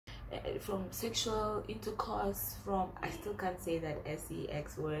from sexual intercourse, from, I still can't say that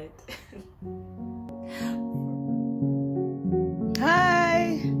sex word.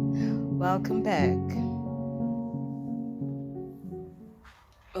 Hi, welcome back.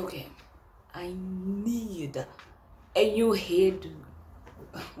 Okay, I need a new hairdo.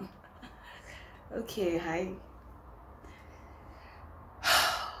 Okay, hi.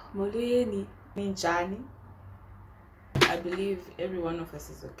 Molweni, Minjani. I believe every one of us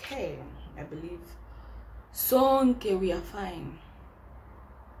is okay. I believe sonke we are fine.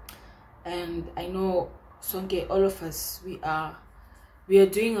 And I know sonke, all of us, we are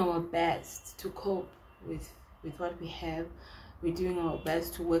doing our best to cope with what we have. We're doing our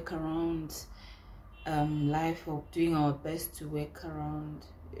best to work around life, or doing our best to work around,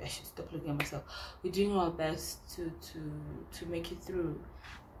 I should stop looking at myself. We're doing our best to make it through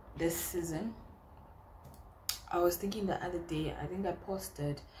this season. I was thinking the other day, I think I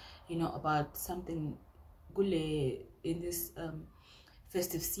posted, about something gule in this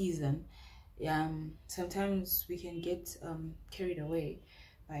festive season. Sometimes we can get carried away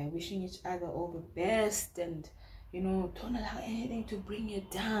by wishing each other all the best, and don't allow anything to bring you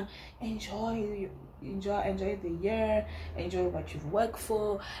down. Enjoy the year, enjoy what you've worked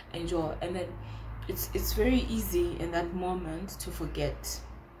for, enjoy. And then it's very easy in that moment to forget.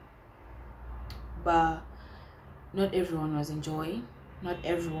 But not everyone was enjoying. Not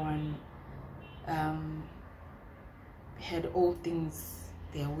everyone had all things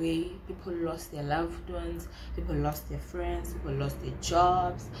their way. People lost their loved ones, people lost their friends, people lost their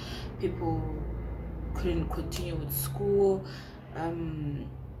jobs, people couldn't continue with school.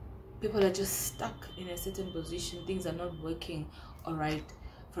 People are just stuck in a certain position. Things are not working all right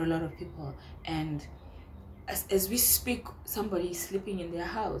for a lot of people. And as we speak, somebody is sleeping in their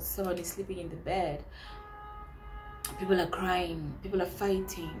house, somebody is sleeping in the bed. People are crying, people are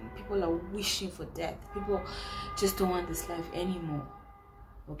fighting, people are wishing for death. People just don't want this life anymore.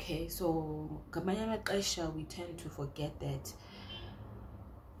 Okay, so we tend to forget that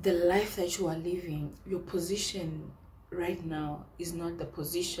the life that you are living, your position right now is not the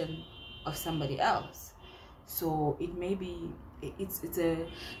position of somebody else. So it may be, it's a,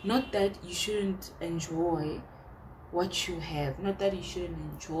 not that you shouldn't enjoy what you have, not that you shouldn't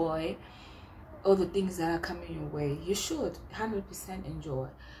enjoy all the things that are coming your way. You should 100% enjoy,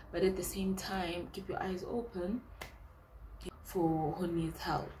 but at the same time, keep your eyes open for who needs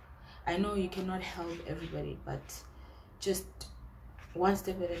help. I know you cannot help everybody, but just one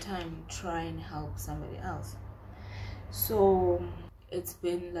step at a time, try and help somebody else. So it's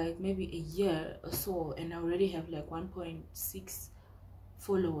been like maybe a year or so, and I already have like 1.6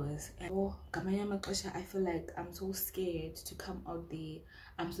 followers. And I feel like I'm so scared to come out there.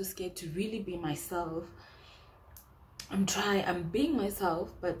 I'm so scared to really be myself. I'm being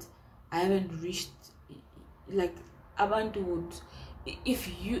myself, but I haven't reached, like, Abantu would, if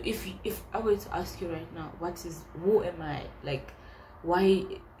I were to ask you right now, who am I, like, why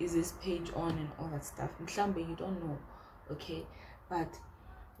is this page on and all that stuff, Mhlambe, you don't know, okay? But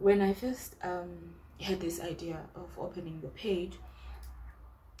when I first had this idea of opening the page,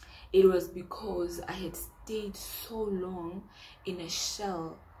 it was because I had stayed so long in a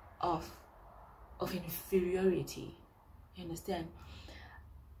shell of inferiority. You understand?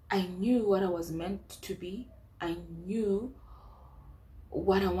 I knew what I was meant to be. I knew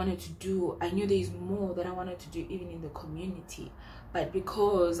what I wanted to do. I knew there is more that I wanted to do, even in the community. But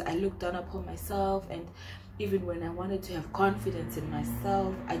because I looked down upon myself, and even when I wanted to have confidence in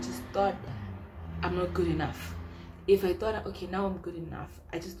myself, I just thought I'm not good enough. If I thought, okay, now I'm good enough,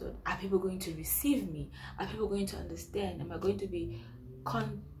 I just thought, are people going to receive me? Are people going to understand? Am I going to be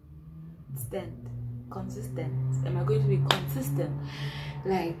consistent? Am I going to be consistent?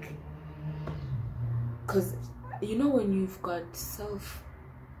 Like, because when you've got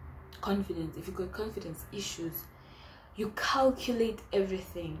self-confidence, if you've got confidence issues, you calculate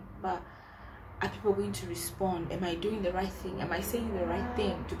everything. But are people going to respond? Am I doing the right thing? Am I saying the right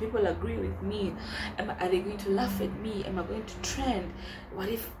thing? Do people agree with me? Are they going to laugh at me? Am I going to trend? What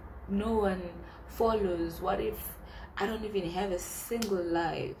if no one follows? What if I don't even have a single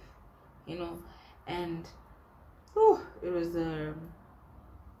life? And it was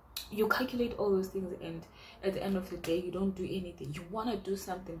you calculate all those things, and at the end of the day, you don't do anything. You want to do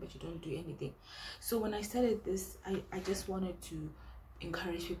something, but you don't do anything. So when I started this, I just wanted to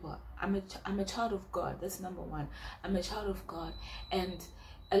encourage people. I'm a child of God. That's number one. I'm a child of God, and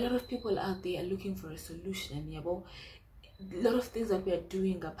a lot of people out there are looking for a solution. Yeah, but a lot of things that we are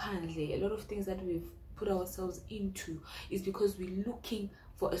doing apparently, a lot of things that we've put ourselves into, is because we're looking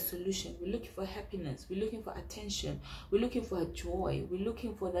for a solution. We're looking for happiness. We're looking for attention. We're looking for a joy. We're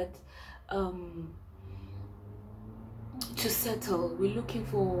looking for that to settle. We're looking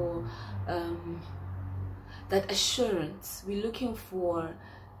for that assurance. We're looking for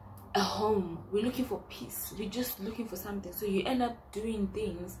a home. We're looking for peace. We're just looking for something. So you end up doing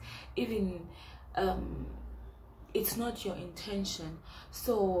things even it's not your intention.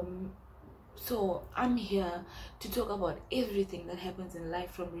 So I'm here to talk about everything that happens in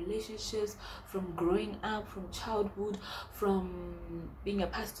life, from relationships, from growing up, from childhood, from being a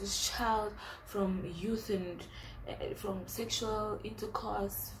pastor's child, from youth, and from sexual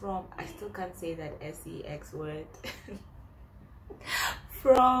intercourse, from, I still can't say that sex word,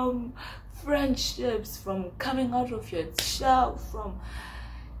 from friendships, from coming out of your shell, from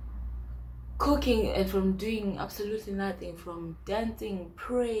cooking, and from doing absolutely nothing, from dancing,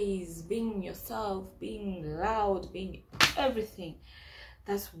 praise, being yourself, being loud, being everything.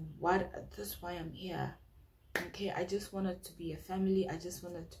 That's why I'm here. Okay, I just wanted to be a family. I just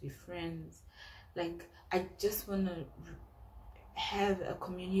wanted to be friends. Like, I just want to have a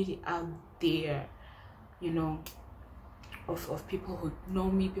community out there, you know, of people who know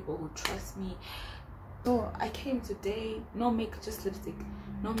me, people who trust me. So I came today, no makeup, just lipstick,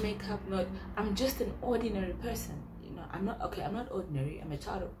 no makeup, I'm just an ordinary person, you know. I'm not ordinary. I'm a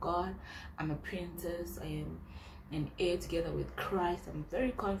child of God. I'm a princess. I am an heir together with Christ. I'm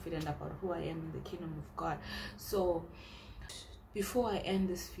very confident about who I am in the kingdom of God. So before I end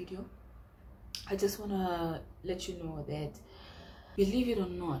this video, I just want to let you know that, believe it or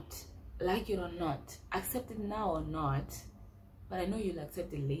not, like it or not, accept it now or not, but I know you'll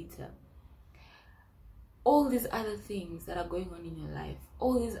accept it later. All these other things that are going on in your life,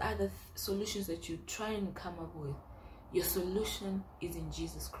 all these other solutions that you try and come up with, your solution is in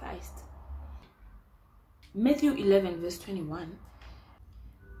Jesus Christ. Matthew 11 verse 21,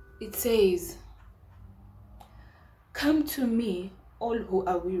 it says, "Come to me, all who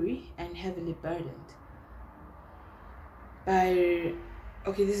are weary and heavily burdened."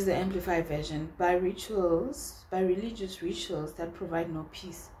 This is the Amplified version. By religious rituals that provide no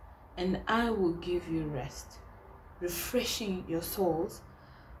peace, and I will give you rest, refreshing your souls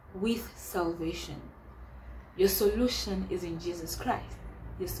with salvation. Your solution is in Jesus Christ.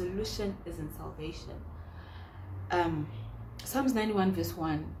 Your solution is in salvation. Psalms 91 verse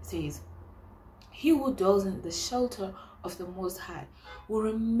 1 says, "He who dwells in the shelter of the Most High will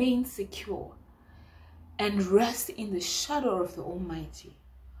remain secure and rest in the shadow of the Almighty,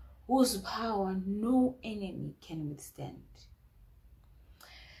 whose power no enemy can withstand."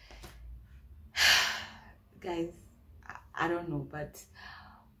 Guys, I don't know, but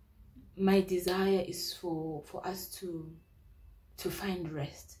my desire is for us to find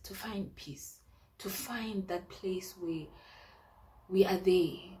rest, to find peace, to find that place where we are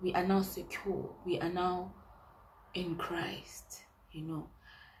there, we are now secure, we are now in Christ, you know.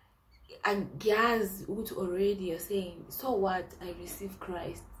 And guys who already are saying, so what, I receive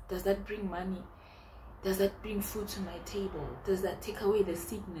Christ, does that bring money? Does that bring food to my table? Does that take away the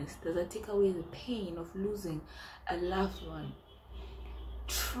sickness? Does that take away the pain of losing a loved one?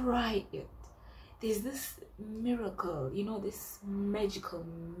 Try it. There's this miracle, you know, this magical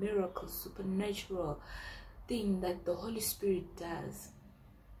miracle, supernatural thing that the Holy Spirit does.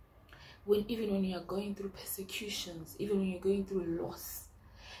 Even when you're going through persecutions, even when you're going through loss,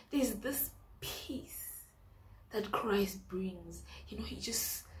 there's this peace that Christ brings. You know, He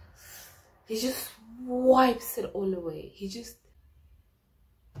just wipes it all away.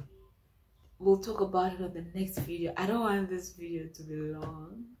 We'll talk about it on the next video. I don't want this video to be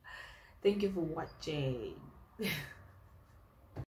long. Thank you for watching.